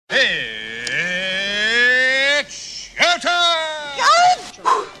It's showtime!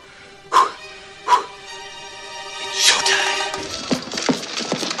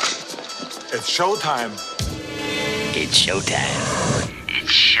 It's showtime. It's showtime.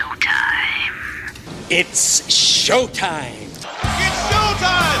 It's showtime. It's showtime. It's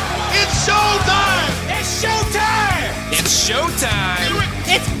showtime! It's showtime! It's showtime. It's showtime.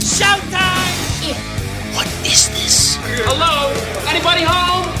 It's showtime. What is this? Hello? Anybody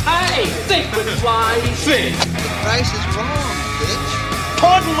home? Hey, think with fly. Think. Price is wrong, bitch.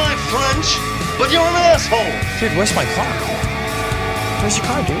 Pardon my French, but you're an asshole! Dude, where's my car? Where's your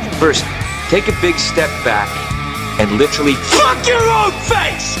car, dude? First, take a big step back and literally fuck your own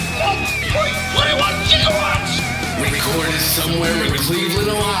face! 21 gigawatts! Recorded somewhere in Cleveland,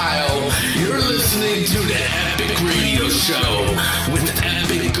 Ohio, you're listening to the Epic Radio Show with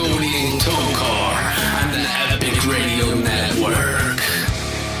Epic Goldie and Tokar on the Epic Radio Network.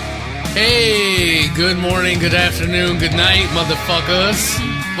 Hey, good morning, good afternoon, good night, motherfuckers.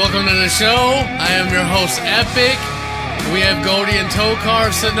 Welcome to the show. I am your host, Epic. We have Goldie and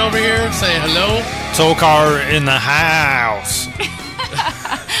Tokar sitting over here. Say hello. Tokar in the house.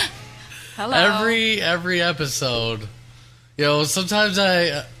 Hello. Every episode. You know, sometimes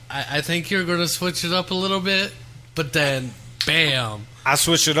I think you're going to switch it up a little bit, but then, bam. I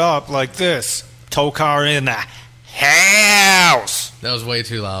switch it up like this. Tokar in the house. That was way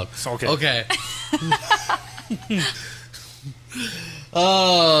too loud. It's okay. Okay.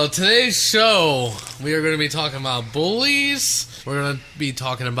 Today's show, we are going to be talking about bullies. We're going to be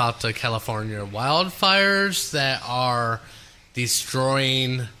talking about the California wildfires that are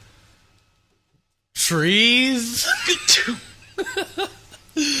destroying trees.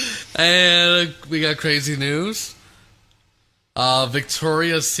 And we got crazy news.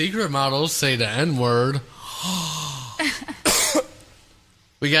 Victoria's Secret models say the N-word.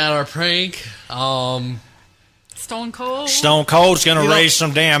 We got our prank. Stone Cold. Stone Cold's gonna raise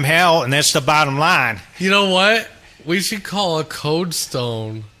some damn hell, and that's the bottom line. You know what? We should call a Code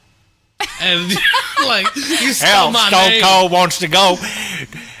Stone. And like, you stole Hell, my Stone name. Cold wants to go.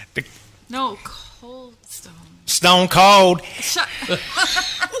 No, Cold Stone. Stone Cold. Shut.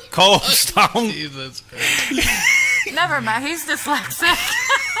 Cold Stone. Jesus Christ. Never mind. He's dyslexic.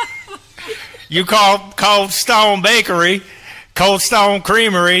 You call Cold Stone Bakery, Cold Stone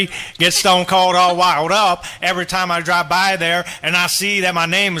Creamery, get Stone Cold all wild up. Every time I drive by there and I see that my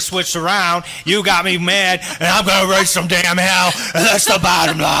name is switched around, you got me mad, and I'm going to raise some damn hell, and that's the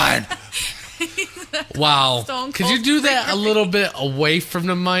bottom line. Wow. Stone Could you Cold do that a Bakery. little bit away from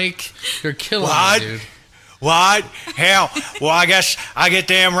the mic? You're killing What? me, dude. What? Hell, well, I guess I get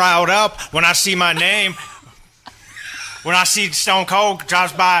damn riled up when I see my name. When I see Stone Cold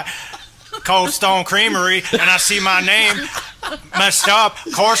drives by Cold Stone Creamery and I see my name messed up,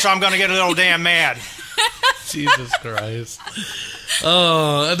 of course I'm going to get a little damn mad. Jesus Christ.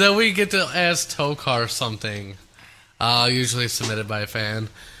 Oh, and then we get to ask Tokar something. Usually submitted by a fan.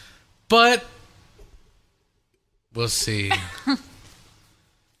 But we'll see.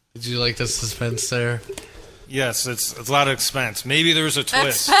 Did you like the suspense there? Yes, it's a lot of expense. Maybe there's a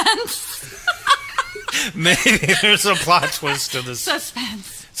twist. Suspense. Maybe there's a plot twist to this.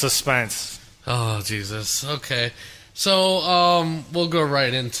 Suspense. Oh, Jesus. Okay. So, we'll go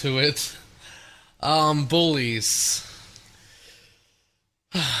right into it. Bullies.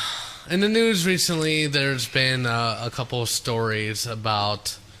 In the news recently, there's been a couple of stories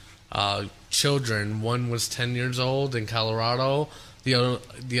about children. One was 10 years old in Colorado.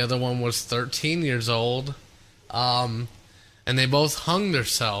 The other one was 13 years old. And they both hung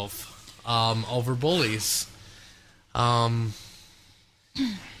themselves over bullies. I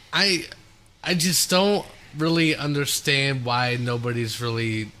just don't really understand why nobody's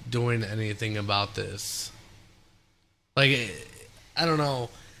really doing anything about this. Like, I don't know.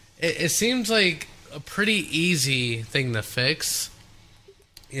 It seems like a pretty easy thing to fix.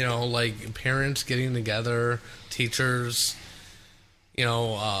 You know, like parents getting together, teachers, you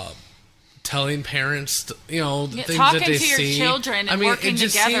know, telling parents, you know, things talking that they to your see. children and I mean, working it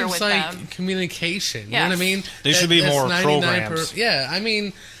just together seems with like them. communication. You Yes. know what I mean? There should be That's more 99 programs. Yeah, I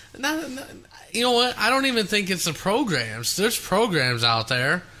mean, not, you know what? I don't even think it's the programs. There's programs out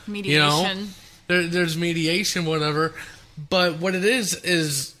there. Mediation. You know? There's mediation, whatever. But what it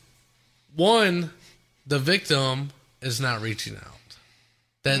is one, the victim is not reaching out.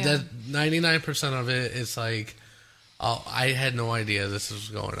 That 99% of it is like, oh, I had no idea this was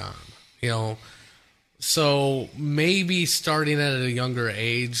going on. You know, so maybe starting at a younger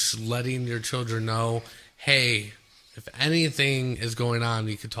age, letting your children know, hey, if anything is going on,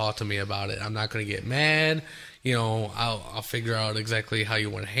 you can talk to me about it. I'm not going to get mad. I'll figure out exactly how you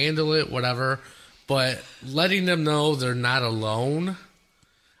want to handle it, whatever. But letting them know they're not alone,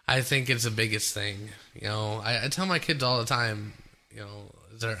 I think it's the biggest thing. I tell my kids all the time,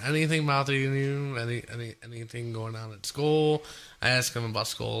 is there anything bothering you? Anything going on at school? I ask them about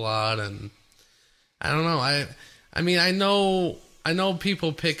school a lot, and I don't know. I mean, I know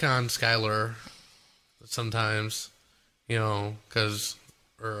people pick on Skylar sometimes, because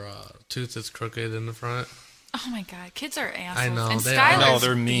her tooth is crooked in the front. Oh my God, kids are assholes. I know, and they Skylar's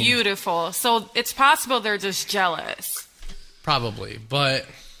they're mean. beautiful, so it's possible they're just jealous. Probably, but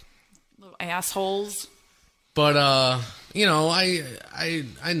Little assholes. But I know,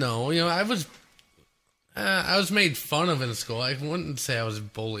 I was made fun of in school. I wouldn't say I was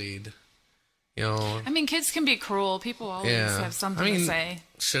bullied. I mean, kids can be cruel. People always have something to say.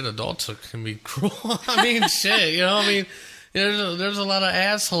 Shit, adults can be cruel. I mean, shit, there's a lot of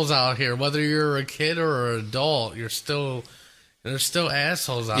assholes out here. Whether you're a kid or an adult, there's still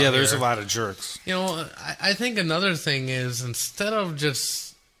assholes out here. Yeah, there's a lot of jerks. I think another thing is, instead of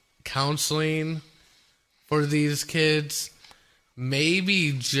just counseling for these kids,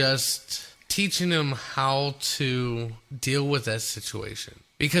 maybe just teaching them how to deal with that situation.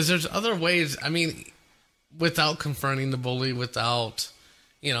 Because there's other ways, I mean, without confronting the bully, without,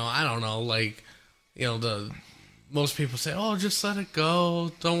 I don't know, most people say, oh, just let it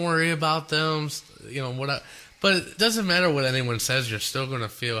go, don't worry about them, but it doesn't matter what anyone says, you're still going to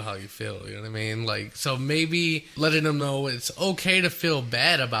feel how you feel, you know what I mean? So maybe letting them know it's okay to feel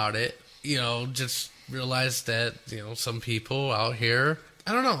bad about it, just realize that, some people out here,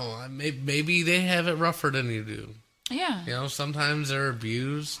 I don't know, maybe they have it rougher than you do. Yeah. Sometimes they're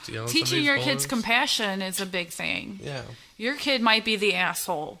abused. Teaching your kids compassion is a big thing. Yeah. Your kid might be the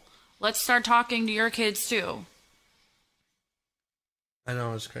asshole. Let's start talking to your kids too. I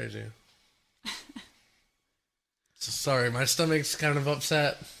know, it's crazy. Sorry, my stomach's kind of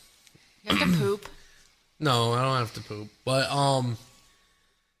upset. You have to poop. No, I don't have to poop. But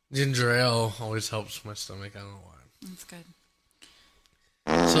ginger ale always helps my stomach. I don't know why. That's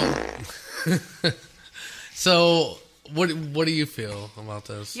good. So what do you feel about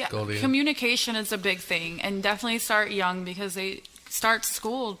this, Yeah, Goldie? communication is a big thing, and definitely start young because they start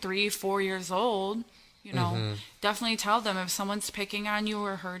school 3-4 years old. Definitely tell them if someone's picking on you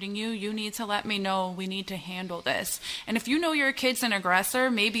or hurting you, you need to let me know. We need to handle this. And if you know your kid's an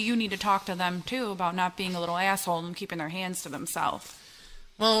aggressor, maybe you need to talk to them too about not being a little asshole and keeping their hands to themselves.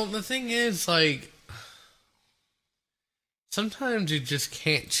 Well, the thing is, sometimes you just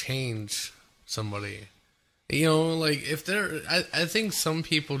can't change somebody. If they're... I think some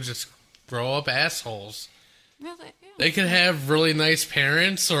people just grow up assholes. Yeah. They could have really nice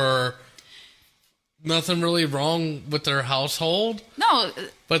parents or nothing really wrong with their household. No.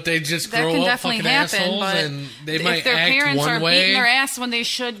 But they just that grow can up definitely fucking happen, assholes but and they if might their act parents one are way. beating their ass when they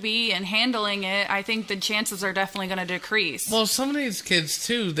should be and handling it, I think the chances are definitely going to decrease. Well, some of these kids,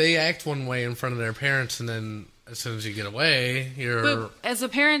 too, they act one way in front of their parents, and then as soon as you get away, you're... But as a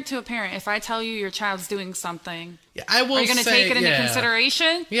parent to a parent, if I tell you your child's doing something, I will are you going to take it into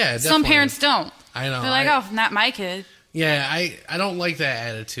consideration? Yeah, definitely. Some parents don't. I know. They're like, oh, not my kid. Yeah, I don't like that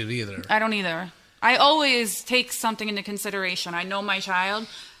attitude either. I don't either. I always take something into consideration. I know my child,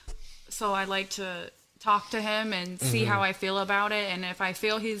 so I like to talk to him and see how I feel about it. And if I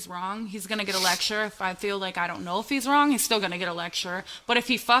feel he's wrong, he's going to get a lecture. If I feel like I don't know if he's wrong, he's still going to get a lecture. But if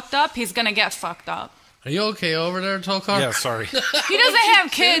he fucked up, he's going to get fucked up. Are you okay over there, Tokar? Yeah, sorry. He doesn't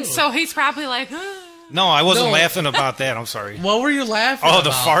have kids, so he's probably like... No, I wasn't laughing about that. I'm sorry. What were you laughing about? Oh,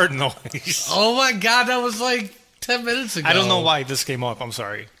 the fart noise. Oh, my God. That was like 10 minutes ago. I don't know why this came up. I'm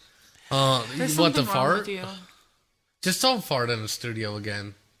sorry. What, the fart? With you. Just don't fart in the studio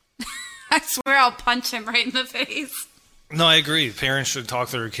again. I swear I'll punch him right in the face. No, I agree. Parents should talk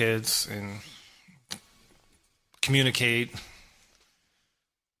to their kids and communicate.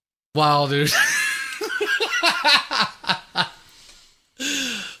 Wow, dude.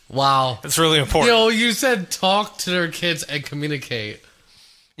 Wow. That's really important. You said talk to their kids and communicate.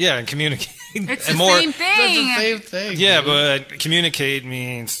 Yeah, and communicate. It's and the same thing. That's the same thing. Yeah, dude. but communicate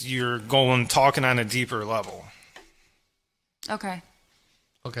means you're talking on a deeper level. Okay.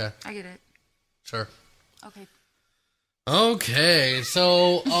 Okay. I get it. Sure. Okay. Okay,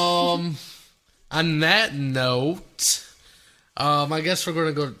 so, on that note, I guess we're going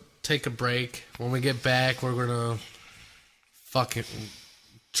to go take a break. When we get back, we're going to fucking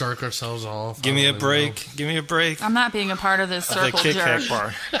jerk ourselves off. Give me a break. Give me a break. I'm not being a part of this circle Kit jerk. Kat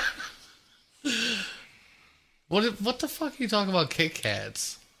bar. What the fuck are you talking about Kit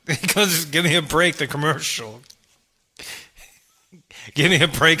Kats? Because give me a break, the commercial. Give me a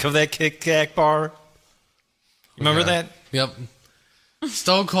break of that Kit Kat bar. Remember that? Yep.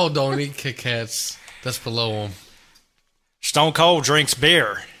 Stone Cold don't eat Kit Kats. That's below him. Stone Cold drinks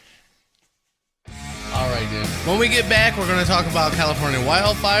beer. All right, dude. When we get back, we're going to talk about California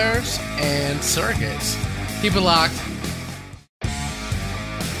wildfires and surrogates. Keep it locked.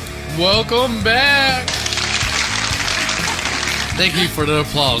 Welcome back. Thank you for the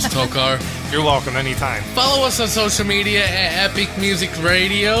applause, Tokar. You're welcome anytime. Follow us on social media at Epic Music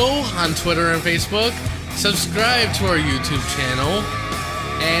Radio on Twitter and Facebook. Subscribe to our YouTube channel.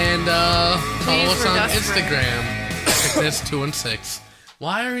 And follow us on Instagram. Sickness216.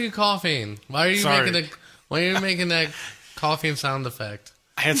 Why are you coughing? Why are you making that coughing sound effect?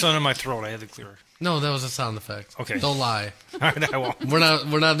 I had something in my throat. I had to clear it. No, that was a sound effect. Okay. Don't lie. All right, I won't.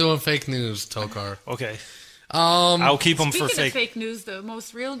 We're not doing fake news, Tokar. Okay. I'll keep them Speaking for fake. of fake news, the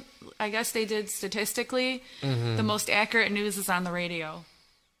most real, I guess they did statistically, the most accurate news is on the radio.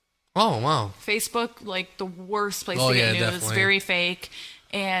 Oh, wow. Facebook, like the worst place to get news, definitely. very fake.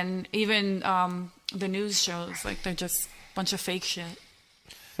 And even the news shows, like they're just a bunch of fake shit.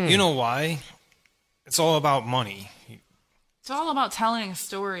 You know why? It's all about money. It's all about telling a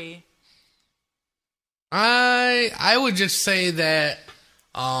story. I would just say that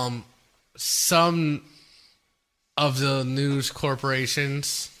some of the news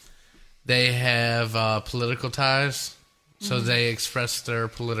corporations, they have political ties, so they express their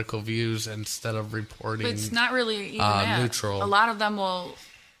political views instead of reporting. But it's not really even that. Neutral. A lot of them will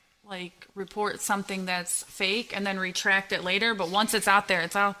like report something that's fake and then retract it later. But once it's out there,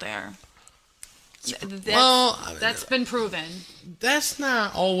 it's out there. That's been proven. That's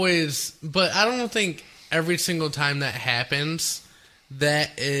not always, but I don't think every single time that happens, that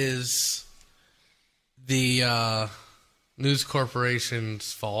is the news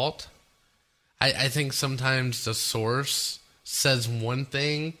corporation's fault. I think sometimes the source says one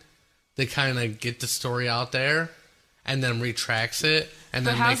thing to kind of get the story out there and then retracts it. And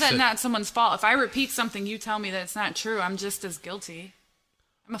But then how's makes that it, not someone's fault? If I repeat something you tell me that's not true, I'm just as guilty.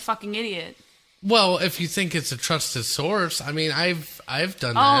 I'm a fucking idiot. Well, if you think it's a trusted source, I mean, I've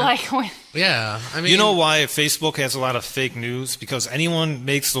done that. Oh, like when... Yeah, I mean... You know why Facebook has a lot of fake news? Because anyone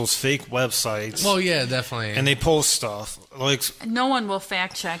makes those fake websites. Well, yeah, definitely. And they post stuff. Like No one will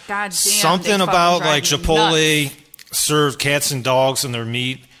fact check. God damn. something about like Chipotle served cats and dogs in their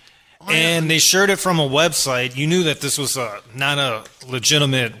meat. And they shared it from a website. You knew that this was not a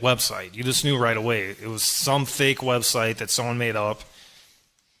legitimate website. You just knew right away. It was some fake website that someone made up.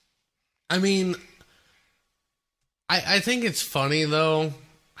 I mean, I think it's funny, though,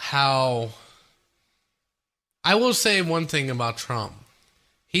 how... I will say one thing about Trump.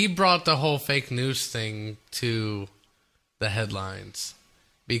 He brought the whole fake news thing to the headlines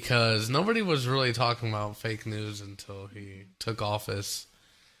because nobody was really talking about fake news until he took office.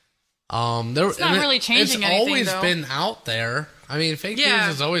 It's not really changing anything, It's always though. been out there. I mean, fake news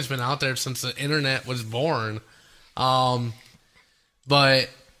has always been out there since the internet was born. But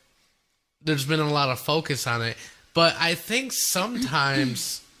there's been a lot of focus on it. But I think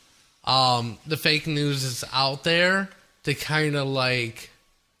sometimes the fake news is out there to kind of like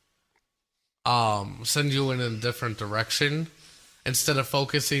send you in a different direction instead of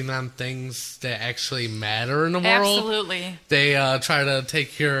focusing on things that actually matter in the world. Absolutely. They try to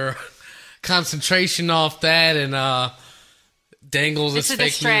take your concentration off that and dangle this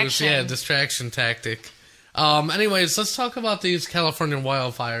fake news. Yeah, distraction tactic. Anyways, let's talk about these California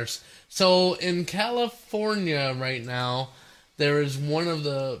wildfires. So in California right now, there is one of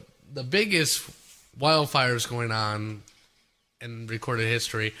the biggest wildfires going on in recorded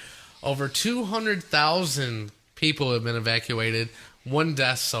history. Over 200,000 people have been evacuated. 1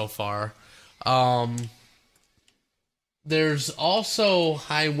 death so far. There's also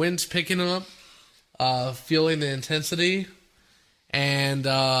high winds picking up, feeling the intensity, and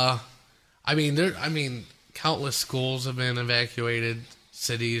countless schools have been evacuated,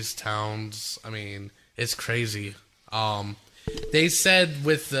 cities, towns. I mean, it's crazy. They said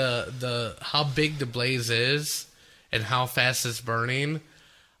with the how big the blaze is and how fast it's burning,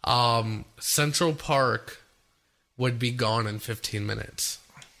 Central Park would be gone in 15 minutes.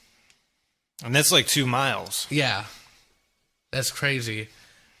 And that's like 2 miles. Yeah. That's crazy.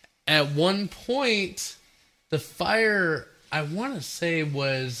 At one point, the fire, I want to say,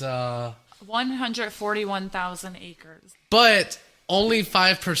 was 141,000 acres. But only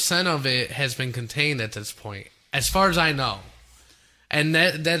 5% of it has been contained at this point, as far as I know. And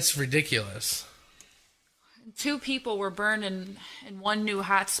that's ridiculous. 2 people were burned in one new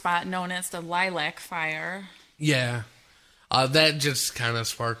hotspot known as the Lilac Fire. Yeah. That just kind of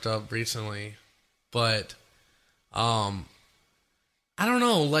sparked up recently. But, I don't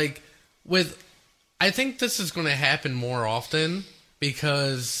know, like, I think this is going to happen more often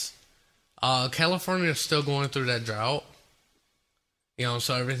because California is still going through that drought. You know,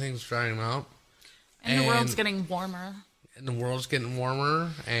 so everything's drying out. And the world's getting warmer. And the world's getting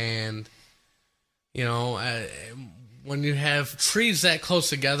warmer. And, you know, when you have trees that close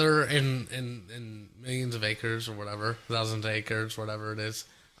together in millions of acres or whatever, thousands of acres, whatever it is,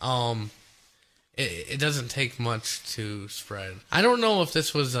 it doesn't take much to spread. I don't know if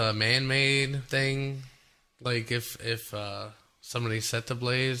this was a man-made thing, like if somebody set the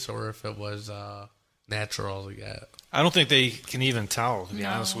blaze, or if it was natural to get. I don't think they can even tell, to be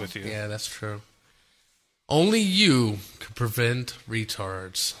honest with you. Yeah, that's true. Only you can prevent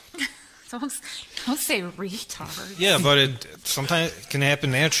retards. Don't say retard. Yeah, but it sometimes it can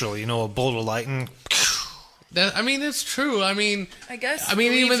happen naturally. You know, a bolt of lightning. I mean, it's true. I mean, leaves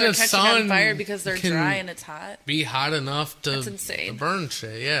even are the catching sun on fire because they're can dry and it's hot. Be hot enough to That's insane. burn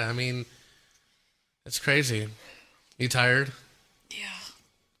shit. Yeah, I mean, it's crazy. You tired? Yeah.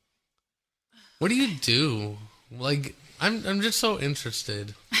 What do you do? Like, I'm just so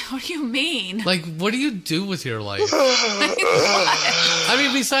interested. What do you mean? Like, what do you do with your life? I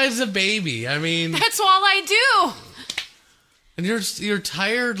mean, besides the baby. I mean, that's all I do. And you're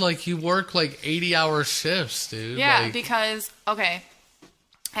tired, like you work like 80-hour shifts, dude. Yeah, like, because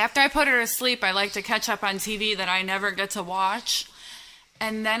after I put her to sleep, I like to catch up on TV that I never get to watch,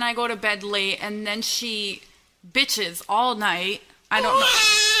 and then I go to bed late, and then she bitches all night. I don't know.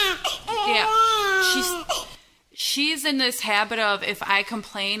 Yeah, she's in this habit of if I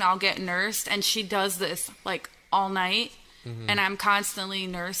complain, I'll get nursed, and she does this like all night, and I'm constantly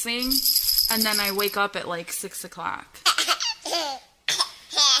nursing, and then I wake up at like 6:00.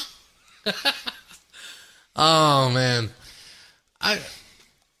 Oh man,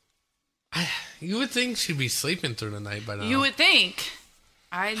 you would think she'd be sleeping through the night by now. You would think.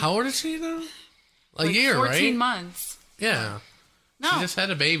 How old is she now? A like year, 14 right? 14 months. Yeah. No. She just had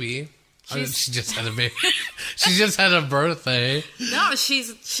a baby. She just had a baby. She just had a birthday. No,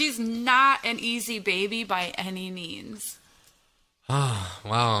 she's not an easy baby by any means. Oh,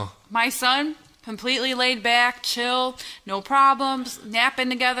 wow. My son, completely laid back, chill, no problems, napping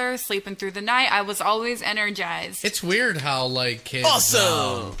together, sleeping through the night. I was always energized. It's weird how, like, kids...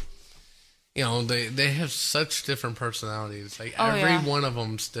 Awesome! You know, they have such different personalities. Like, one of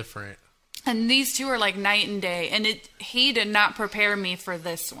them's different. And these two are like night and day. And he did not prepare me for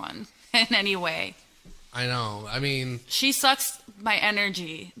this one in any way. I know. I mean... She sucks my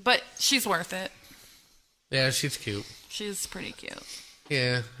energy, but she's worth it. Yeah, she's cute. She's pretty cute.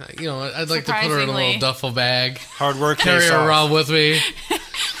 Yeah, you know, I'd like to put her in a little duffel bag. Hard work, carry her around with me.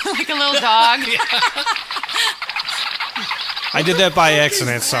 Like a little dog. I did that by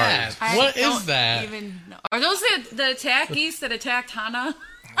accident, sorry. What is that? Even know. Are those the attack geese that attacked Hannah?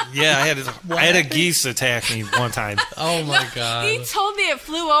 Yeah, I had a geese attack me one time. Oh my god. He told me it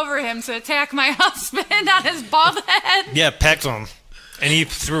flew over him to attack my husband on his bald head. Yeah, pecked him. And he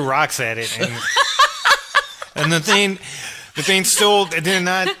threw rocks at it. And the thing still did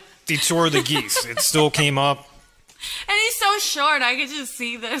not deter the geese. It still came up. And he's so short, I could just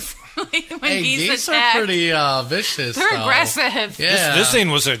see this. Like, when geese attack. are pretty vicious. They're though. aggressive. Yeah. This thing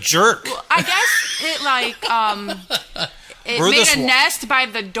was a jerk. Well, I guess it made a nest by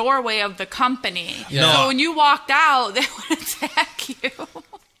the doorway of the company. Yeah. So when you walked out, they would attack you.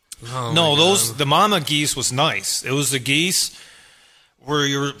 Oh no, the mama geese was nice. It was the geese where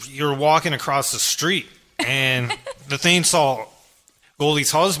you're walking across the street, and the thing saw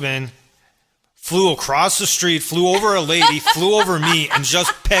Goldie's husband, flew across the street, flew over a lady, flew over me, and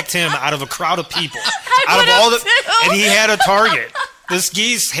just pecked him out of a crowd of people. And he had a target. This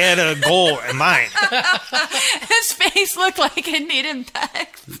geese had a goal in mind. His face looked like it needed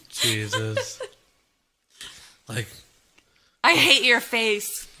pecked. Jesus. Like, I hate your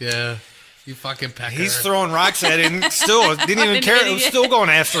face. Yeah. You fucking pecker. He's throwing rocks at it and still didn't even care. It was still going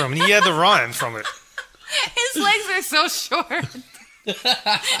after him, and he had to run from it. His legs are so short.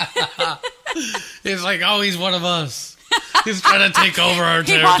 He's like, oh, he's one of us. He's trying to take over our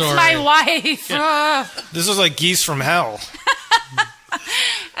territory. He wants my wife. Yeah. This is like geese from hell.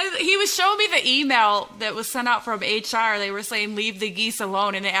 He was showing me the email that was sent out from HR. They were saying leave the geese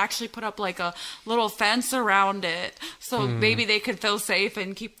alone, and they actually put up like a little fence around it so maybe they could feel safe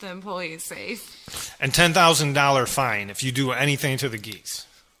and keep the employees safe. And $10,000 fine if you do anything to the geese.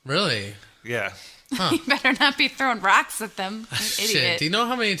 Really? Yeah. Huh. You better not be throwing rocks at them. Shit, do you know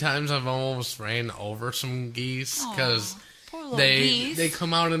how many times I've almost ran over some geese? Because they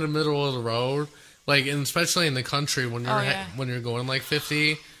come out in the middle of the road, like, and especially in the country when you're when you're going like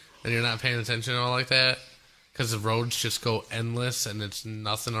 50 and you're not paying attention or all like that. because the roads just go endless and it's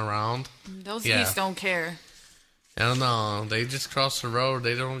nothing around. Those geese don't care. I don't know. They just cross the road.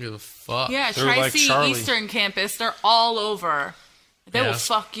 They don't give a fuck. Yeah, They're like Tri-C Charlie. Eastern Campus. They're all over. They will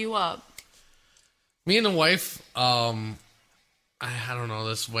fuck you up. Me and the wife, I don't know,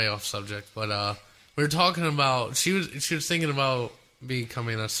 this is way off subject, but we were talking about, she was thinking about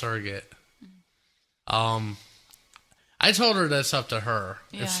becoming a surrogate. I told her that's up to her.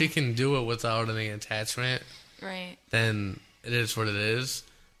 Yeah. If she can do it without any attachment, Right. then it is what it is.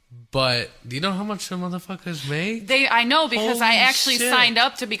 But do you know how much the motherfuckers make? I know because Holy I actually shit. signed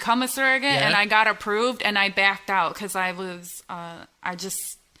up to become a surrogate and Yeah. I got approved and I backed out because I was, I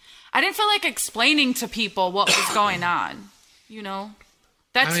didn't feel like explaining to people what was going on. You know?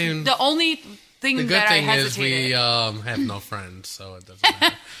 That's the only thing The good that thing I is hesitated. we have no friends, so it doesn't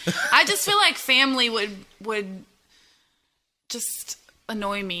matter. I just feel like family would just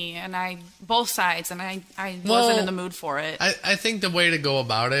annoy me, and both sides, and I wasn't in the mood for it. I think the way to go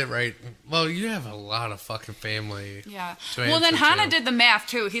about it, right? Well, you have a lot of fucking family. Yeah. to Well, then answer Hannah to. did the math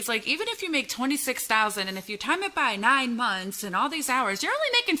too. He's like, even if you make 26,000, and if you time it by 9 months and all these hours, you're only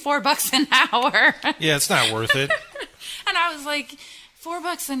making $4 an hour. Yeah, it's not worth it. And I was like,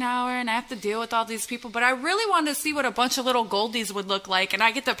 $4 an hour, and I have to deal with all these people. But I really wanted to see what a bunch of little goldies would look like, and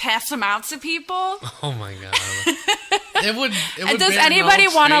I get to pass them out to people. Oh my god! it would. And does bear anybody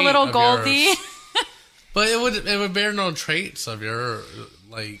no want a trait little of goldie? yours. But it would bear no traits of your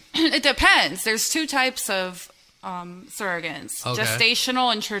like. It depends. There's two types of surrogates: Okay.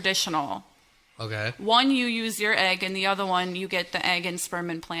 gestational and traditional. Okay. One, you use your egg, and the other one, you get the egg and sperm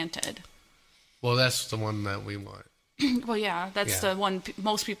implanted. Well, that's the one that we want. Well, yeah, that's Yeah. the one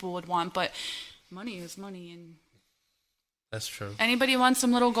most people would want, but money is money. And That's true. anybody want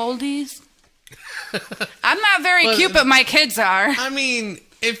some little goldies? I'm not very Well, cute, but my kids are. I mean,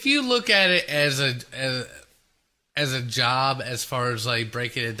 if you look at it as a job, as far as like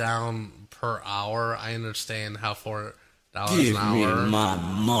breaking it down per hour, I understand how $4 an hour. my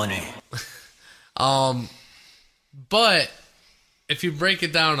money. But if you break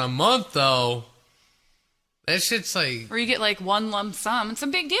it down a month, though, that shit's like... Or you get like one lump sum. It's a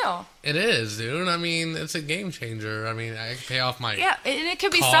big deal. It is, dude. I mean, it's a game changer. I mean, I can pay off my... Yeah, and it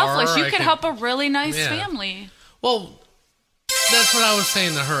could be car, selfless. You I could could- help a really nice Yeah. family. Well, that's what I was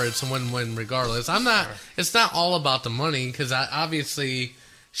saying to her. It's a win-win regardless. I'm not... It's not all about the money, because obviously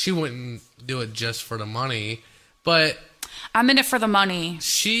she wouldn't do it just for the money, but... I'm in it for the money.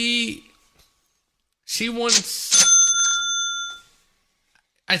 She wants...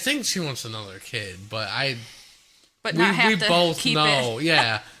 I think she wants another kid, but not have to both keep know, it.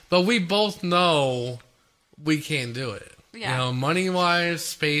 yeah. But we both know we can't do it. Yeah. You know, money-wise,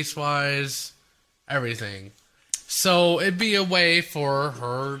 space-wise, everything. So it'd be a way for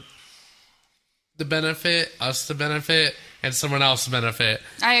her to benefit, us to benefit, and someone else to benefit.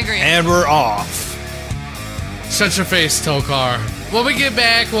 I agree. And we're off. Shut your face, Tokar. When we get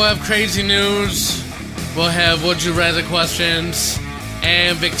back, we'll have crazy news. We'll have Would You Rather questions.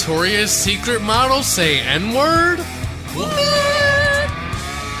 And Victoria's Secret model say N-word? What?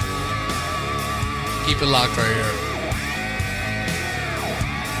 Keep it locked right here.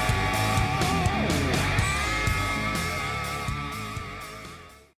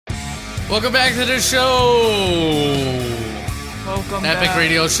 Welcome back to the show. Welcome Epic back.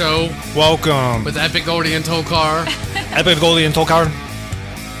 Radio Show Welcome. with Epic Goldie and Tokar. Epic Goldie and Tokar.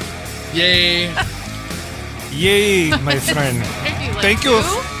 Yay. Yay, my friend. Thank you.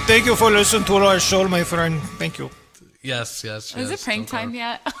 Thank you for listening to our show, my friend. Thank you. Yes. Is it prank Tokar. time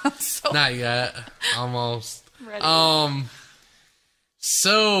yet? I'm so Not yet. Almost. ready.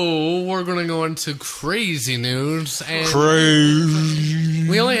 So we're gonna go into crazy news, and Crazy.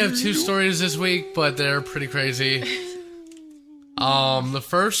 we only have 2 stories this week, but they're pretty crazy. The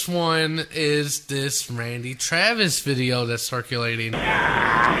first one is this Randy Travis video that's circulating.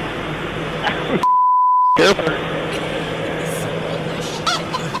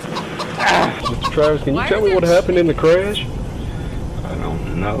 Mr. Travis, can you tell me what happened in the crash? I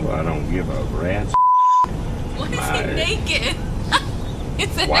don't know. I don't give a rat's. What is he naked?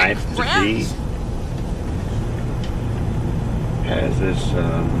 It's a Wife to be has this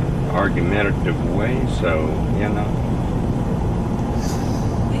argumentative way, so you know.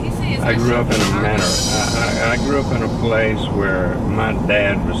 I grew up in a manner. I grew up in a place where my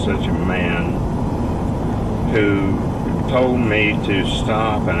dad was such a man who told me to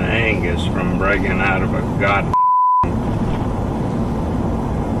stop an Angus from breaking out of a god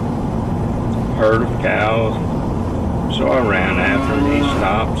herd of cows. So I ran after him. He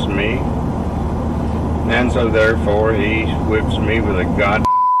stops me, and so therefore he whips me with a god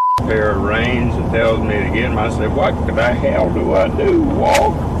pair of reins and tells me to get them. I said, what the hell do I do?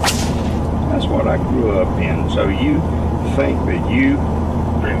 Walk? That's what I grew up in. So you think that you've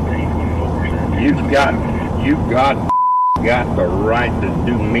got the right to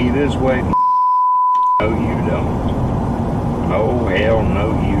do me this way? No, you don't. Oh, hell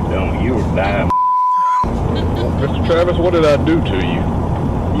no, you don't. You'll die. Mr. Travis, what did I do to you?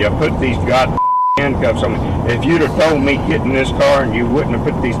 You put these handcuffs on me. If you'd have told me get in this car and you wouldn't have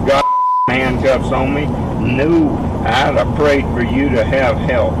put these handcuffs on me, no, I'd have prayed for you to have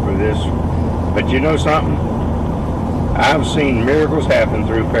help for this. But you know something? I've seen miracles happen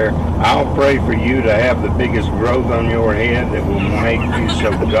through prayer. I'll pray for you to have the biggest growth on your head that will make you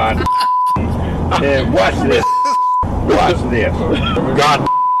so God. Watch this. Watch this. God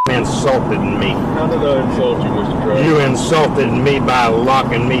insulted me. How did I insult you, Mr. Travis? You insulted me by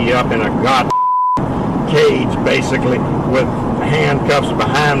locking me up in a cage, basically, with handcuffs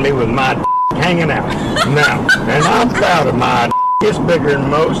behind me with my hanging out. Now, and I'm proud of my it's bigger than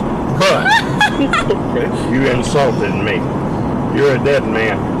most, but you insulted me. You're a dead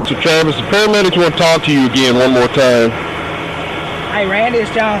man. Mr. Travis, the paramedics want to talk to you again one more time. Hey, Randy,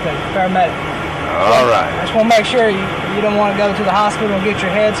 it's Jonathan, paramedic. All right. I just want to make sure you don't want to go to the hospital and get your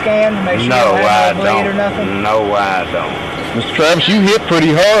head scanned and make sure you don't have no bleed or nothing. No, I don't. Mr. Travis, you hit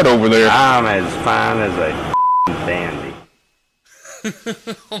pretty hard over there. I'm as fine as a dandy.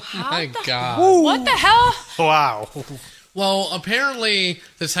 Oh my God. What the hell? Wow. Well, apparently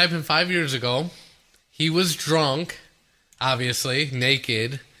this happened 5 years ago. He was drunk, obviously,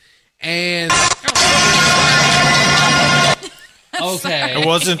 naked, and... Okay. It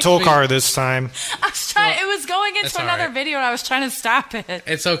wasn't Tokar this time. I was trying. It was going into another video, and I was trying to stop it.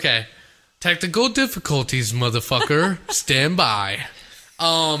 It's okay. Technical difficulties, motherfucker. Stand by.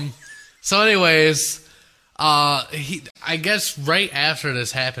 So, anyways, I guess right after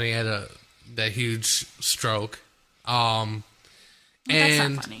this happened, he had that huge stroke. That's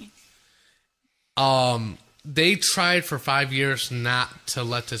not funny. They tried for 5 years not to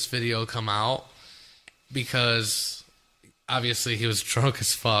let this video come out because obviously he was drunk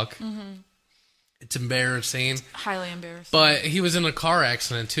as fuck. Mm-hmm. It's embarrassing. Highly embarrassing. But he was in a car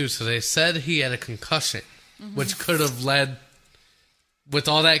accident too, so they said he had a concussion, which could have led, with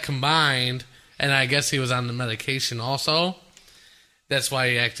all that combined, and I guess he was on the medication also. That's why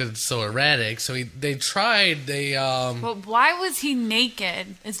he acted so erratic. So they tried. But why was he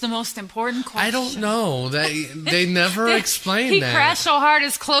naked? Is the most important question. I don't know. They never explained that. He crashed so hard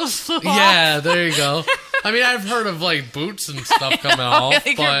his clothes flew off. Yeah, there you go. I mean, I've heard of like boots and stuff coming off,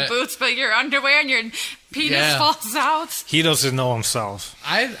 like but your boots, but your underwear and your penis falls out. He doesn't know himself.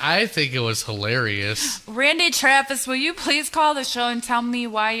 I think it was hilarious. Randy Travis, will you please call the show and tell me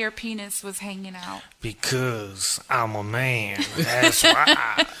why your penis was hanging out? Because I'm a man. That's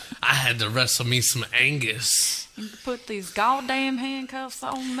why. I had to wrestle me some Angus. You put these goddamn handcuffs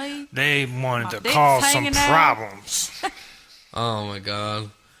on me. They wanted to cause some problems. Oh my God.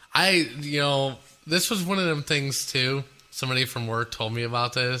 This was one of them things too. Somebody from work told me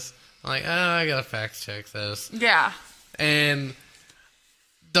about this. I'm like, I gotta fact check this. Yeah. And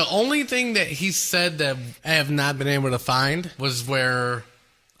the only thing that he said that I have not been able to find was where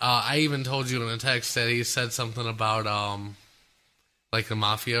I even told you in a text that he said something about like the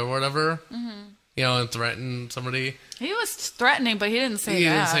mafia or whatever. Mm-hmm. And threatened somebody. He was threatening, but he didn't say that. He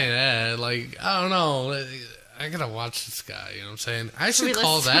didn't say that. Like, I don't know. I gotta watch this guy, you know what I'm saying? I should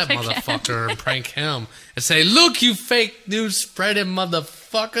call that motherfucker and prank him and say, look, you fake news spreading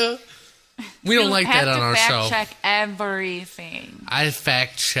motherfucker. We don't like that on our show. You have to fact check everything. I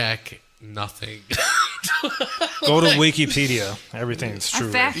fact check nothing. Go to Wikipedia. Everything's true.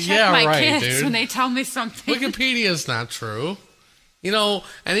 I fact check my kids when they tell me something. Wikipedia's not true.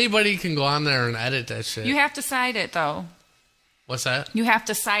 Anybody can go on there and edit that shit. You have to cite it, though. What's that? You have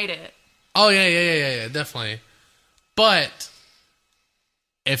to cite it. Oh, yeah, definitely. But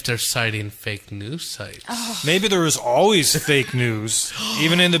if they're citing fake news sites. Maybe there was always fake news,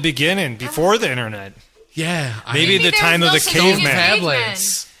 even in the beginning, before the internet. Yeah. Maybe the time of the caveman.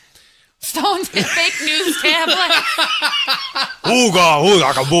 Tablets. Stone fake news tablet. Well,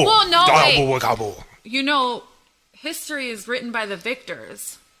 no, wait. History is written by the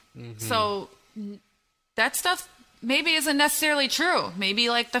victors. Mm-hmm. So that stuff maybe isn't necessarily true. Maybe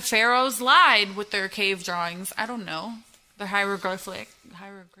like the pharaohs lied with their cave drawings. I don't know. The hieroglyphics.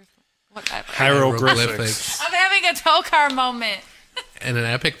 I'm having a Tokar moment. And an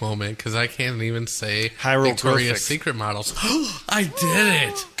epic moment, because I can't even say Victoria's Secret models. I did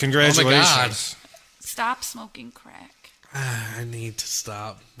it! Congratulations. Oh my God. Stop smoking crack. I need to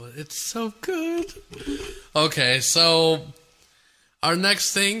stop, but it's so good. Okay, so Our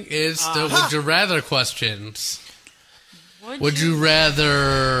next thing is the Would You Rather questions. Would you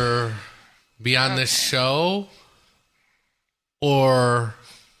rather be on this show or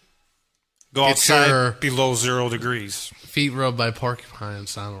go outside below 0 degrees? Feet rubbed by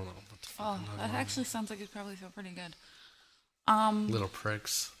porcupines. I don't know. Oh, that actually sounds like it'd probably feel pretty good. Little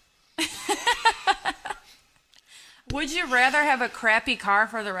pricks. Would you rather have a crappy car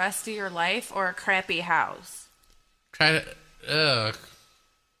for the rest of your life or a crappy house? Crappy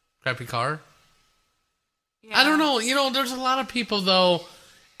car? Yeah. I don't know. You know, there's a lot of people, though.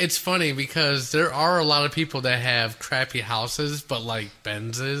 It's funny because there are a lot of people that have crappy houses, but like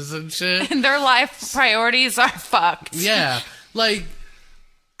Benzes and shit. And their life priorities are fucked. Yeah. Like,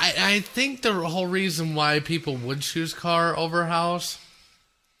 I think the whole reason why people would choose car over house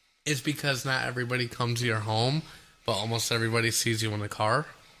is because not everybody comes to your home, but almost everybody sees you in the car.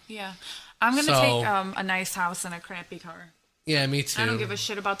 Yeah. I'm going to take a nice house and a crappy car. Yeah, me too. I don't give a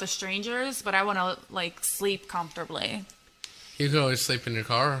shit about the strangers, but I want to, like, sleep comfortably. You can always sleep in your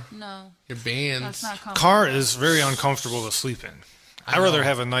car. No. Your bands. That's not comfortable. Car is very uncomfortable to sleep in. I'd rather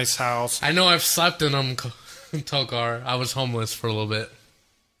have a nice house. I know I've slept in them, Tokar. I was homeless for a little bit.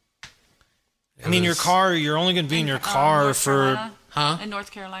 I mean, your car, you're only going to be in your car for... Huh? In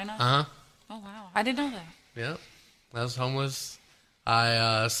North Carolina? Uh-huh. Oh, wow. I didn't know that. Yep. I was homeless.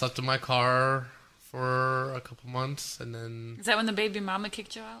 I slept in my car for a couple months, and then... Is that when the baby mama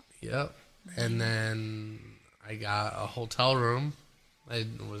kicked you out? Yep. And then I got a hotel room. I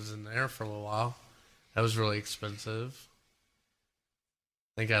was in there for a little while. That was really expensive.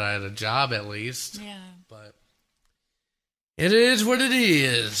 Thank God I had a job at least. Yeah. But it is what it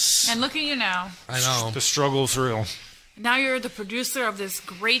is. And look at you now. I know. The struggle's real. Now you're the producer of this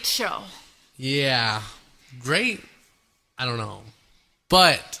great show. Yeah. Great. I don't know.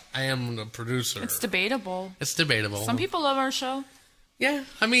 But I am the producer. It's debatable. It's debatable. Some people love our show. Yeah.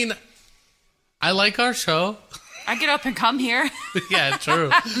 I mean, I like our show. I get up and come here. Yeah,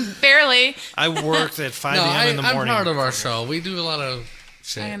 true. Barely. I worked at 5 a.m. in the morning. I'm part of our show. We do a lot of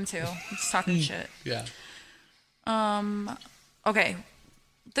shit. I am too. I'm just talking shit. Yeah. Okay.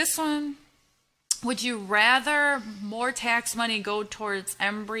 This one. Would you rather more tax money go towards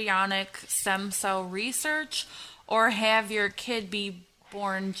embryonic stem cell research or have your kid be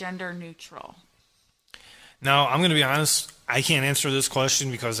born gender neutral? Now, I'm going to be honest. I can't answer this question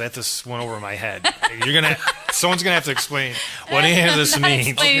because that just went over my head. Someone's going to have to explain what any of this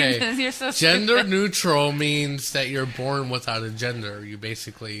means. Okay. You're so Gender stupid. neutral means that you're born without a gender. You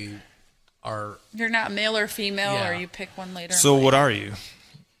basically are... You're not male or female, Yeah. or you pick one later. So what are you?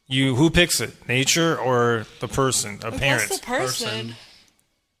 Who picks it? Nature or the person? A parent? What's the person?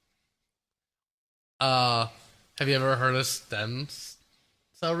 Have you ever heard of stem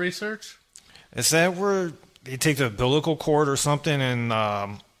cell research? Is that where they take the umbilical cord or something and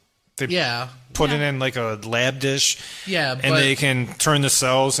they put it in like a lab dish? Yeah, and they can turn the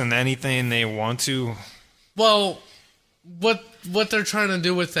cells into anything they want to? Well, what they're trying to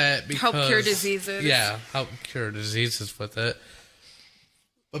do with that because... Help cure diseases. Yeah, help cure diseases with it.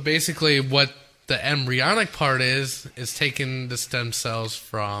 But basically what the embryonic part is taking the stem cells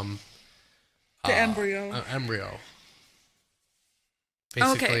from... The embryo. An embryo.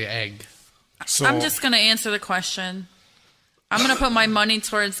 Basically egg. So, I'm just going to answer the question. I'm going to put my money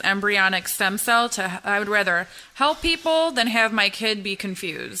towards embryonic stem cell. I would rather help people than have my kid be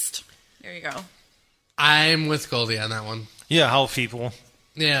confused. There you go. I'm with Goldie on that one. Yeah, help people.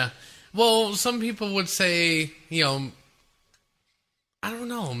 Yeah. Well, some people would say, I don't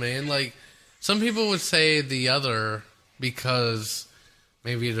know, man. Like, some people would say the other because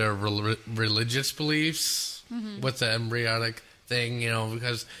maybe their religious beliefs with the embryonic thing,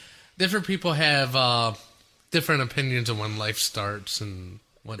 because different people have different opinions on when life starts and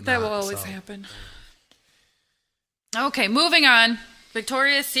whatnot. That will always happen. Okay, moving on.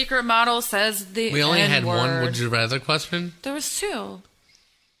 Victoria's Secret model says the We only had N-word. one would you rather question? There was two.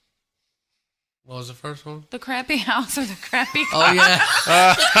 What was the first one? The crappy house or the crappy car? Oh, yeah.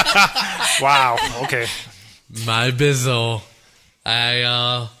 Wow, okay. My bizzle.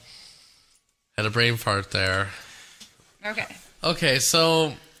 I had a brain fart there. Okay. Okay,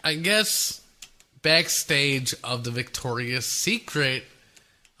 so I guess backstage of the Victoria's Secret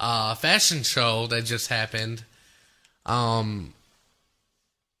fashion show that just happened, the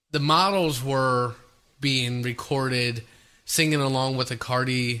models were being recorded singing along with a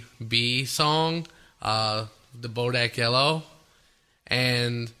Cardi B song, the Bodak Yellow,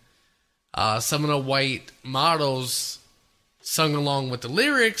 and some of the white models sung along with the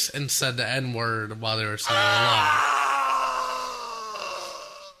lyrics and said the N-word while they were singing along.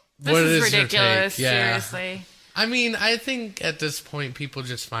 This is ridiculous, seriously. I mean, I think at this point people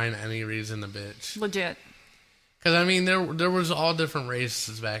just find any reason to bitch. Legit. Because, I mean, there was all different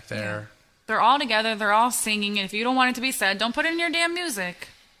races back there. Yeah. They're all together. They're all singing. And if you don't want it to be said, don't put it in your damn music.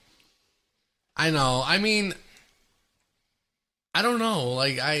 I know. I mean, I don't know.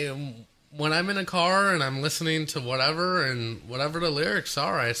 Like, when I'm in a car and I'm listening to whatever and whatever the lyrics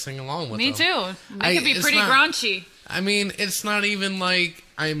are, I sing along with them. Me too. They could be pretty graunchy. I mean, it's not even like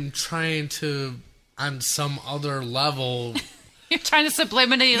I'm trying to, on some other level... You're trying to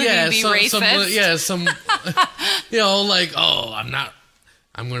subliminally be racist. You know, like, oh,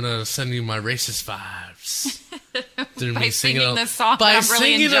 I'm going to send you my racist vibes. By singing this song by that I'm really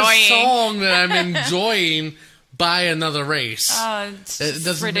singing enjoying. a song that I'm enjoying by another race. It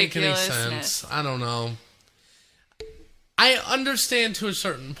doesn't make any sense. I don't know. I understand to a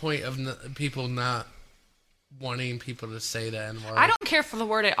certain point of people not wanting people to say that N-word. I don't care for the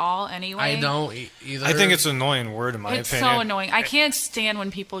word at all anyway. I don't either. I think it's an annoying word in my opinion. It's so annoying. I can't stand when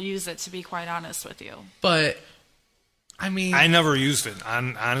people use it, to be quite honest with you. But, I mean... I never used it.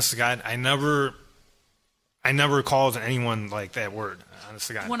 Honest to God, I never called anyone like that word. Honest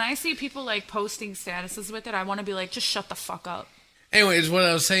to God. When I see people like posting statuses with it, I want to be like, just shut the fuck up. Anyways, what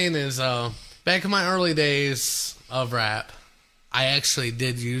I was saying is, back in my early days of rap, I actually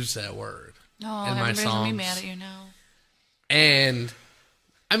did use that word. Oh, in my songs. Everybody's gonna be mad at you now. And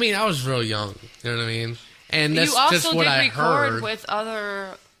I mean, I was real young. You know what I mean? And that's just what I heard. You also did record with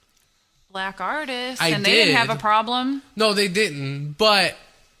other black artists, and they did. didn't have a problem. No, they didn't. But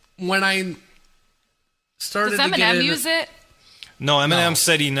when I started Does Eminem use it? No, Eminem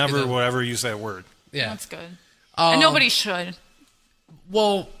said he never would ever use that word. Yeah, that's good. And nobody should.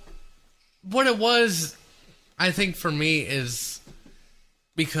 Well, what it was, I think for me is.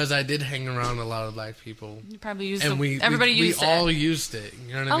 Because I did hang around a lot of black people. You probably used it. And everybody used it. We all used it.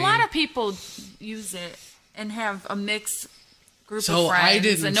 You know what I mean? A lot of people use it and have a mixed group of friends. I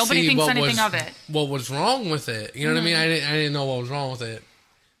didn't and nobody thinks anything of it. What was wrong with it? You know what I mean? I didn't know what was wrong with it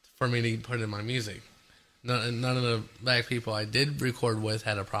for me to put in my music. None of the black people I did record with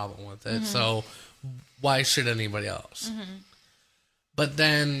had a problem with it. So why should anybody else? But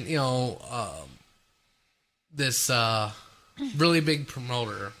then, you know, this... really big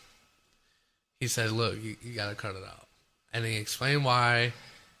promoter, he said, look, you gotta cut it out. And he explained why,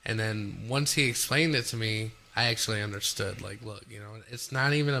 and then once he explained it to me, I actually understood. Like, look, you know, it's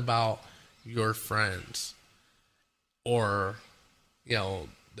not even about your friends or, you know,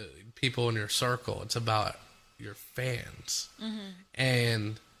 the people in your circle. It's about your fans.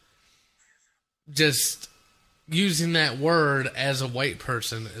 And just using that word as a white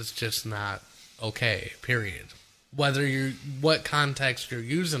person is just not okay, period. Whether what context you're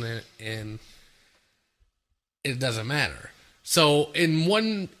using it in, it doesn't matter. So in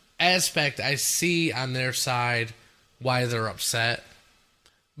one aspect, I see on their side why they're upset.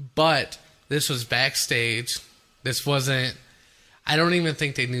 But this was backstage. This wasn't... I don't even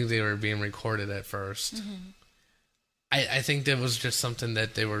think they knew they were being recorded at first. I think that was just something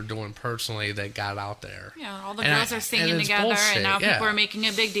that they were doing personally that got out there. Yeah, all the girls are singing together, bullshit. And now people are making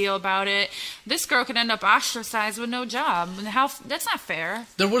a big deal about it. This girl could end up ostracized with no job. That's not fair.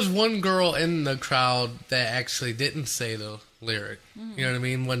 There was one girl in the crowd that actually didn't say the lyric. You know what I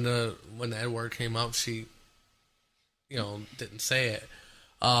mean? When the N-word came up, she, you know, didn't say it.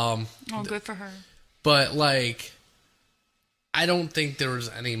 Good for her. But like, I don't think there was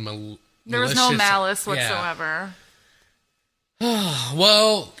any there was no malice whatsoever.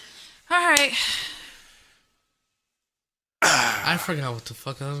 Well, all right. I forgot what the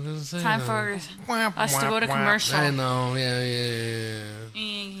fuck I was gonna say. Time for us to go to commercial. I know, yeah.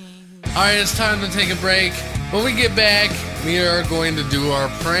 All right, it's time to take a break. When we get back, we are going to do our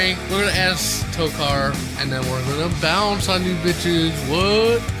prank. We're gonna ask Tokar, and then we're gonna bounce on you bitches.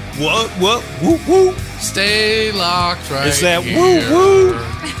 What? Woo? Stay locked right here. Is that woo?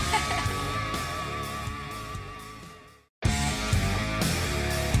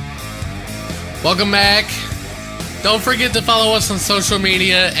 Welcome back. Don't forget to follow us on social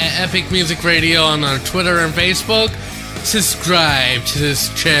media at Epic Music Radio on our Twitter and Facebook. Subscribe to this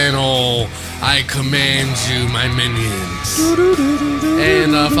channel. I command you, my minions.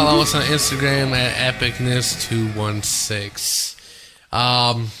 And follow us on Instagram at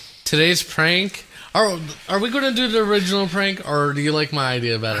Epicness216. Today's prank. Are we going to do the original prank, or do you like my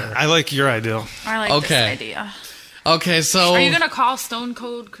idea better? I like your idea. I like this idea. Okay, so... Are you going to call Stone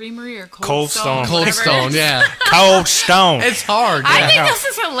Cold Creamery or Cold Stone? Cold Stone, yeah. Cold Stone. It's hard. I think this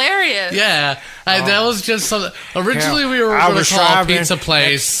is hilarious. Yeah, that was just something... Originally, we were going to call a pizza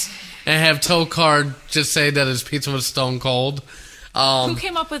place and have Tokar just say that his pizza was stone cold. Who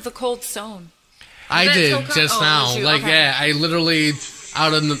came up with the Cold Stone? I did just now. Like, okay. yeah, I literally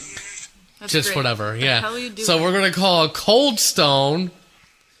out of the That's just great. whatever. The Yeah. hell you do So that? we're gonna call Cold Stone,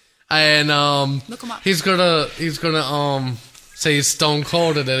 and Look him up. he's gonna say he's stone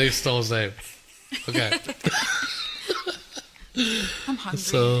cold, and then he stole his name. Okay. I'm hungry.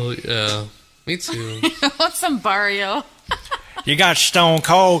 So yeah, me too. I want some Barrio. You got stone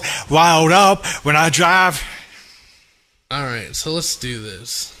cold, wild up when I drive. All right, so let's do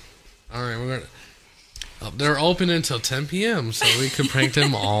this. All right, we're gonna. They're open until 10 p.m., so we can prank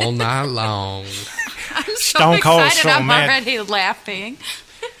them all night long. I'm so Stone Cold, excited. so I'm mad. already laughing.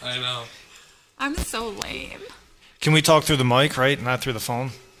 I know. I'm so lame. Can we talk through the mic, right? Not through the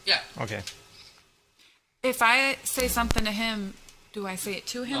phone? Yeah. Okay. If I say something to him, do I say it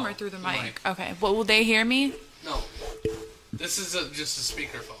to him or through the mic? mic. Okay. Well, will they hear me? No. This is just a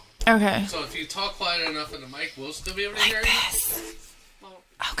speakerphone. Okay. So if you talk quiet enough in the mic, we'll still be able to hear you. Well,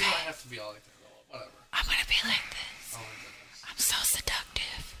 okay. You might have to be all like that, though. Whatever. I'm gonna be like this. Oh my goodness. I'm so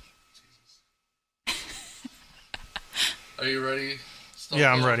seductive. Are you ready?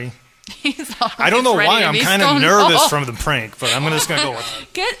 Yeah, I'm ready. He's I don't know always why ready to I'm be kind of stone nervous cold. from the prank, but I'm just going to go with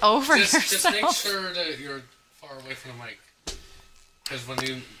it. Get over Just yourself. make sure that you're far away from the mic. Because when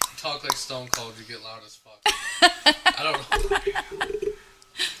you talk like Stone Cold, you get loud as fuck. I don't know.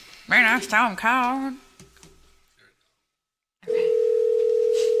 Man, I stone cold.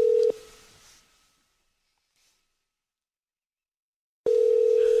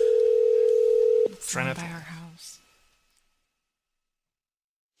 It's Trying right to- by our house.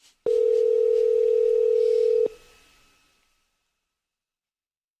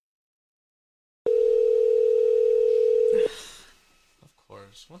 Of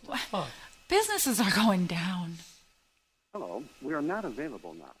course. What the fuck? Businesses are going down. Hello, we are not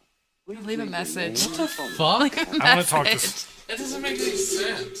available now. Please Leave a your message. name and phone number. Fuck? Leave a I want to talk message. to... That doesn't make any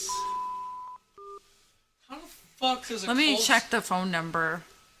sense. How the fuck does a Let me cold... check the phone number.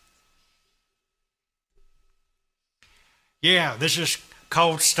 Yeah, this is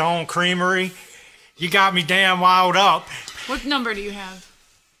Cold Stone Creamery. You got me damn wild up. What number do you have?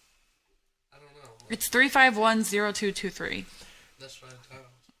 I don't know. It's 351-0223. That's right.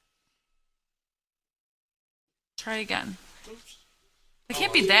 Try again. It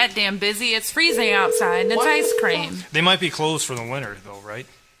can't be that damn busy. It's freezing outside and it's ice cream. They might be closed for the winter, though, right?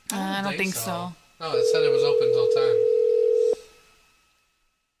 I don't think so. No, it said it was open until 10.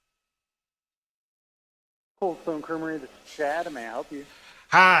 Cold Stone Creamery, this is Chad. May I help you?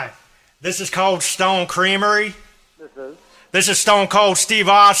 Hi, this is Cold Stone Creamery. This is. This is Stone Cold Steve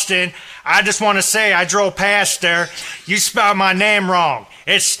Austin. I just want to say I drove past there. You spelled my name wrong.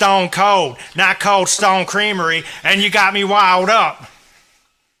 It's Stone Cold, not Cold Stone Creamery, and you got me wild up.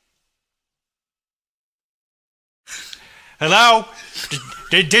 Hello?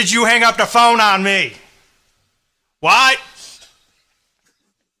 Did you hang up the phone on me? What?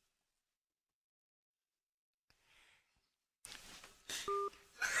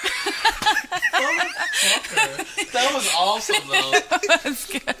 That was awesome, though. That's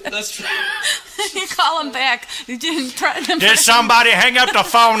good. That's true. You call him back. You didn't threaten him. Did somebody hang up the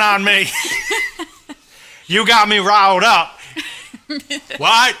phone on me? You got me riled up.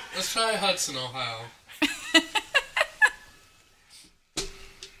 What? Let's try Hudson, Ohio.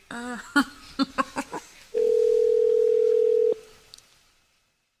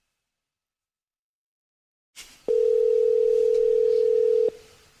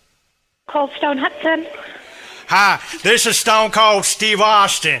 Cold Stone Hudson. Hi, this is Stone Cold Steve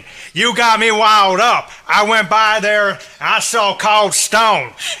Austin. You got me wild up. I went by there, I saw Cold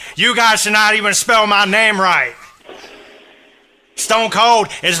Stone. You guys did not even spell my name right. Stone Cold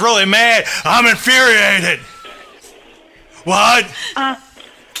is really mad. I'm infuriated. What?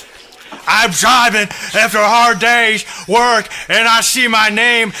 I'm driving after a hard day's work, and I see my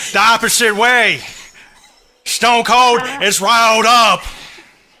name the opposite way. Stone Cold is riled up.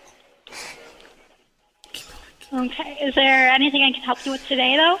 Okay. Is there anything I can help you with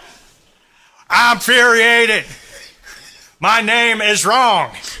today, though? I'm infuriated. My name is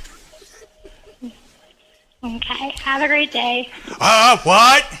wrong. Okay. Have a great day.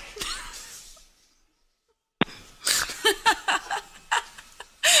 What?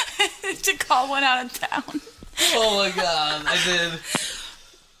 Did you call one out of town? Oh my god, I did.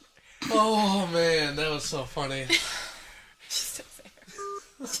 Oh man, that was so funny. She's still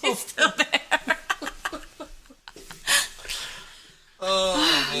there. She's still there.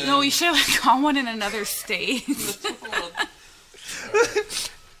 Oh man. No, we should call one in another state.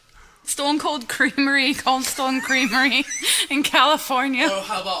 Stone Cold Creamery, Cold Stone Creamery in California. Oh,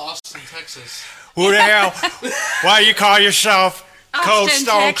 how about Austin, Texas? Who the hell? Why you call yourself Cold Austin,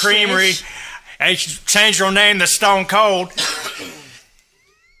 Stone Texas. Creamery They should change your name to Stone Cold.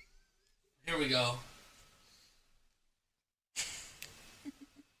 Here we go.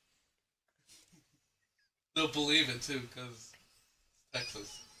 They'll believe it too, because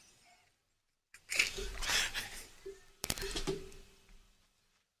Texas.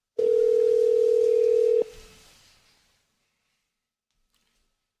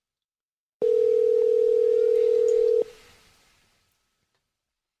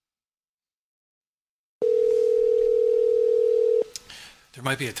 There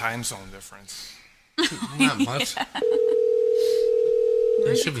might be a time zone difference. Not much. Yeah.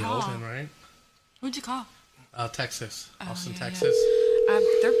 They should be open, right? Who'd you call? Texas. Austin, yeah, Texas.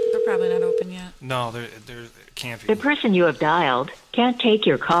 They're probably not open yet. No, there can't be. The person you have dialed can't take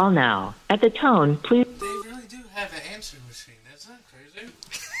your call now. At the tone, please... They really do have an answering machine. That's not crazy.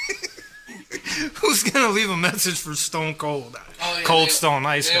 Who's going to leave a message for Stone Cold? Oh, yeah, Cold Stone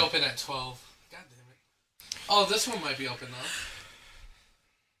Ice. They open at 12. God damn it. Oh, this one might be open, though.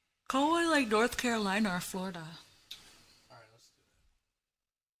 Call one like North Carolina or Florida. Alright, let's do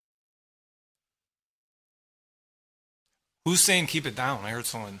that. Who's saying keep it down? I heard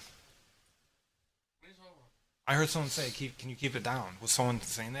someone. I heard someone say, can you keep it down? Was someone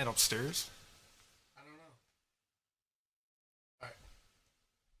saying that upstairs? I don't know. Alright.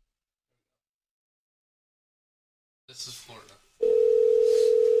 This is Florida.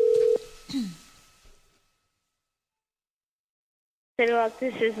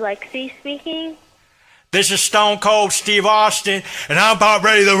 This is Lexi speaking. This is Stone Cold Steve Austin, and I'm about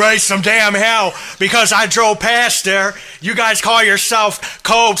ready to raise some damn hell because I drove past there. You guys call yourself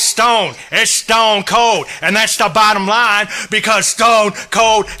Cold Stone. It's Stone Cold, and that's the bottom line because Stone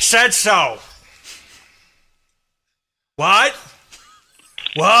Cold said so. What?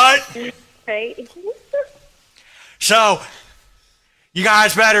 What? Right. So, you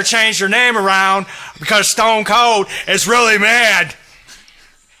guys better change your name around because Stone Cold is really mad.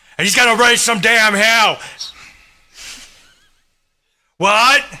 And he's gonna raise some damn hell.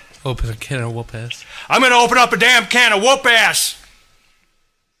 What? Open a can of whoop ass. I'm gonna open up a damn can of whoop ass.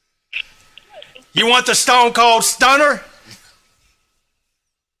 You want the Stone Cold Stunner?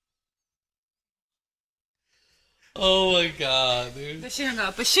 Oh my god, dude. But she hung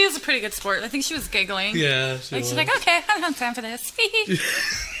up. But she was a pretty good sport. I think she was giggling. Yeah, she's like, okay, I don't have time for this.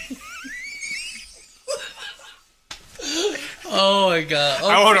 Oh my god.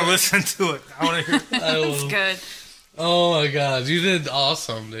 Okay. I want to listen to it. I want to hear it. That's good. Oh my god, you did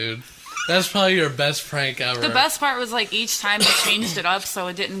awesome, dude. That's probably your best prank ever. The best part was like each time they changed it up so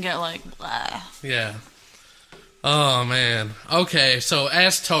it didn't get like blah. Yeah. Oh man. Okay, so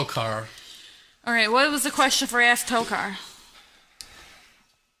ask Tokar. Alright, what was the question for Ask Tokar?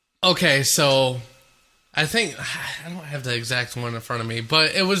 Okay, so I think I don't have the exact one in front of me,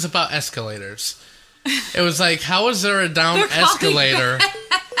 but it was about escalators. It was like, how is there a down escalator?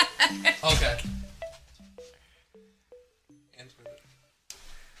 Okay.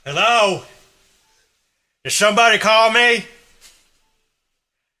 Hello? Did somebody call me?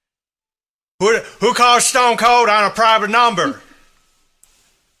 Who calls Stone Cold on a private number?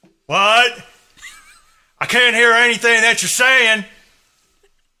 What? I can't hear anything that you're saying.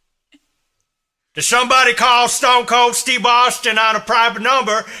 Did somebody call Stone Cold Steve Austin on a private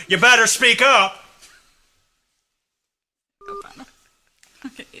number? You better speak up.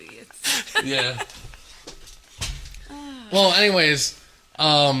 Idiots. Yeah. Well, anyways,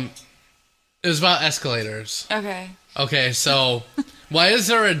 it was about escalators. Okay. Okay, so why is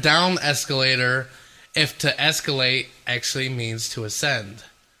there a down escalator if to escalate actually means to ascend?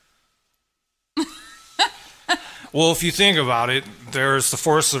 Well, if you think about it, there's the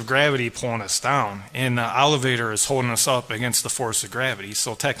force of gravity pulling us down, and the elevator is holding us up against the force of gravity,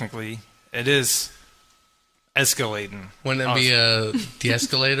 so technically it is escalating. Wouldn't it be a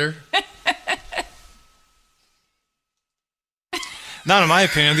de-escalator? Not in my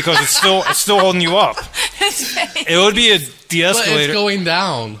opinion, because it's still holding you up. It would be a de-escalator. But it's going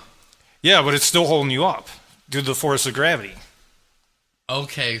down. Yeah, but it's still holding you up due to the force of gravity.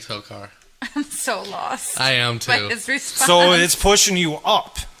 Okay, Tokar. I'm so lost. I am too. By his response. So it's pushing you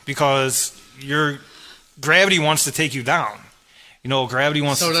up because your gravity wants to take you down. You know, gravity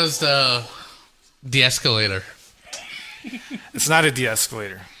wants. So does the de-escalator. It's not a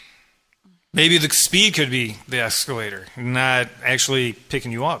de-escalator. Maybe the speed could be the escalator, not actually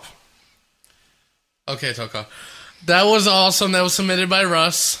picking you up. Okay, Tokar. That was awesome. That was submitted by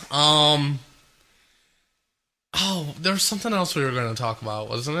Russ. Oh, there was something else we were going to talk about,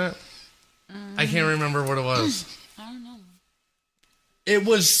 wasn't it? I can't remember what it was. I don't know. It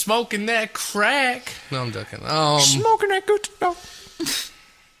was smoking that crack. No, I'm joking. Smoking that good stuff.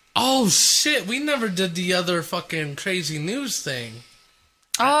 Oh, shit. We never did the other fucking crazy news thing.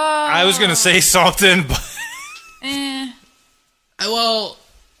 I was going to say something, but... Well,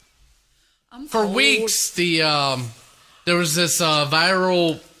 for weeks, there was this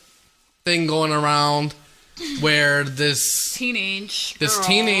viral thing going around where this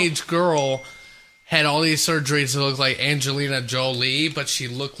teenage girl had all these surgeries to look like Angelina Jolie, but she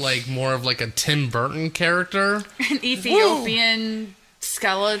looked like more of like a Tim Burton character. An Ethiopian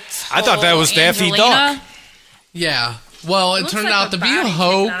skeleton. I thought that was Daffy Duck. Yeah. Well, it turned out to be a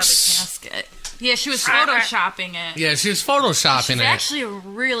hoax. Yeah, she was photoshopping it. Yeah, she was photoshopping She's it. actually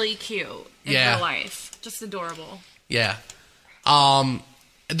really cute in real life. Just adorable. Yeah.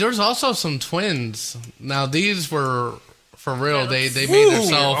 There's also some twins. Now, these were for real. They made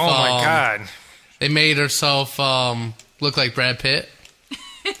herself... Oh, my God. They made herself look like Brad Pitt.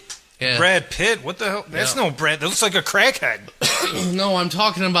 Yeah. Brad Pitt? What the hell? That's no Brad. That looks like a crackhead. No, I'm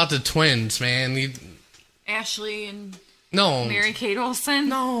talking about the twins, man. Ashley and... No. Mary-Kate Olsen?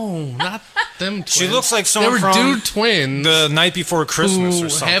 No, not them twins. She looks like someone they were from dude twins The Night Before Christmas who or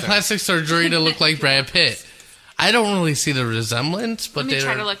something. had plastic surgery to look like Brad Pitt. I don't really see the resemblance, but Let me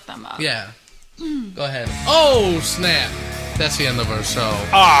try to look them up. Yeah. Go ahead. Oh, snap. That's the end of our show.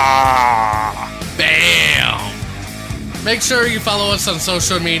 Bam! Make sure you follow us on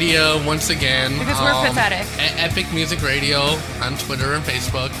social media once again. Because we're pathetic. At Epic Music Radio on Twitter and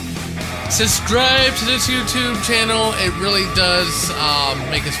Facebook. Subscribe to this YouTube channel. It really does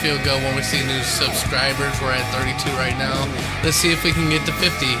make us feel good when we see new subscribers. We're at 32 right now. Let's see if we can get to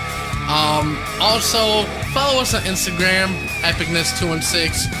 50. Also, follow us on Instagram,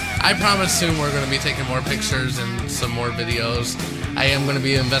 Epicness216. I promise soon we're going to be taking more pictures and some more videos. I am going to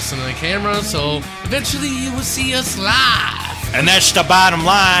be investing in a camera, so eventually you will see us live. And that's the bottom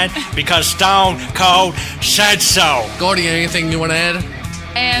line, because Stone Cold said so. Gordy, anything you want to add?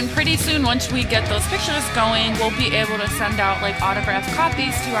 And pretty soon, once we get those pictures going, we'll be able to send out like autographed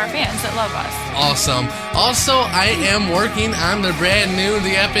copies to our fans that love us. Awesome. Also, I am working on the brand new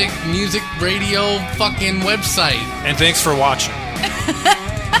The Epic Music Radio fucking website. And thanks for watching.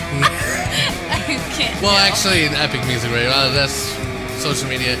 Well, actually, Epic Music Radio. That's social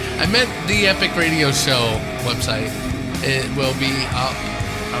media. I meant the Epic Radio Show website. It will be up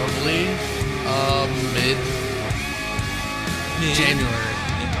probably mid-January.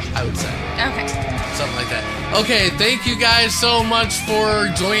 I would say. Okay. Something like that. Okay, thank you guys so much for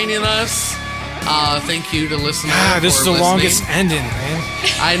joining us. Thank you to listeners. This is the longest ending, man.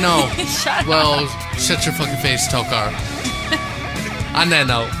 I know. Shut well, up. Shut your fucking face, Tokar. On that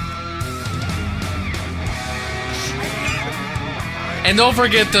note. And don't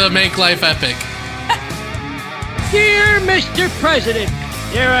forget to make life epic. Dear Mr. President,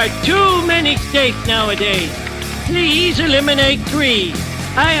 there are too many states nowadays. Please eliminate 3.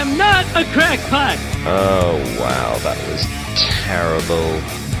 I am not a crackpot. Oh, wow, that was terrible.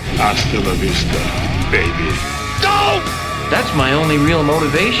 Hasta la vista, baby. Go! That's my only real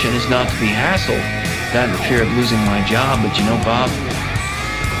motivation, is not to be hassled. Got the fear of losing my job, but you know, Bob,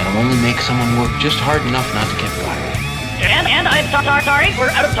 that'll only make someone work just hard enough not to get fired. And I'm sorry,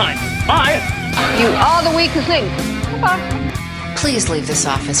 we're out of time. Bye. You are the weakest link. Goodbye. Please leave this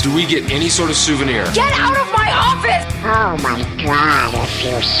office. Do we get any sort of souvenir? Get out of my office! Oh my God, it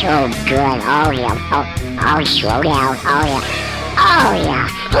feels so good. Oh yeah, oh slow down. Oh yeah,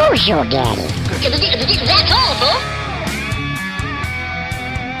 who's your daddy? That's all, folks.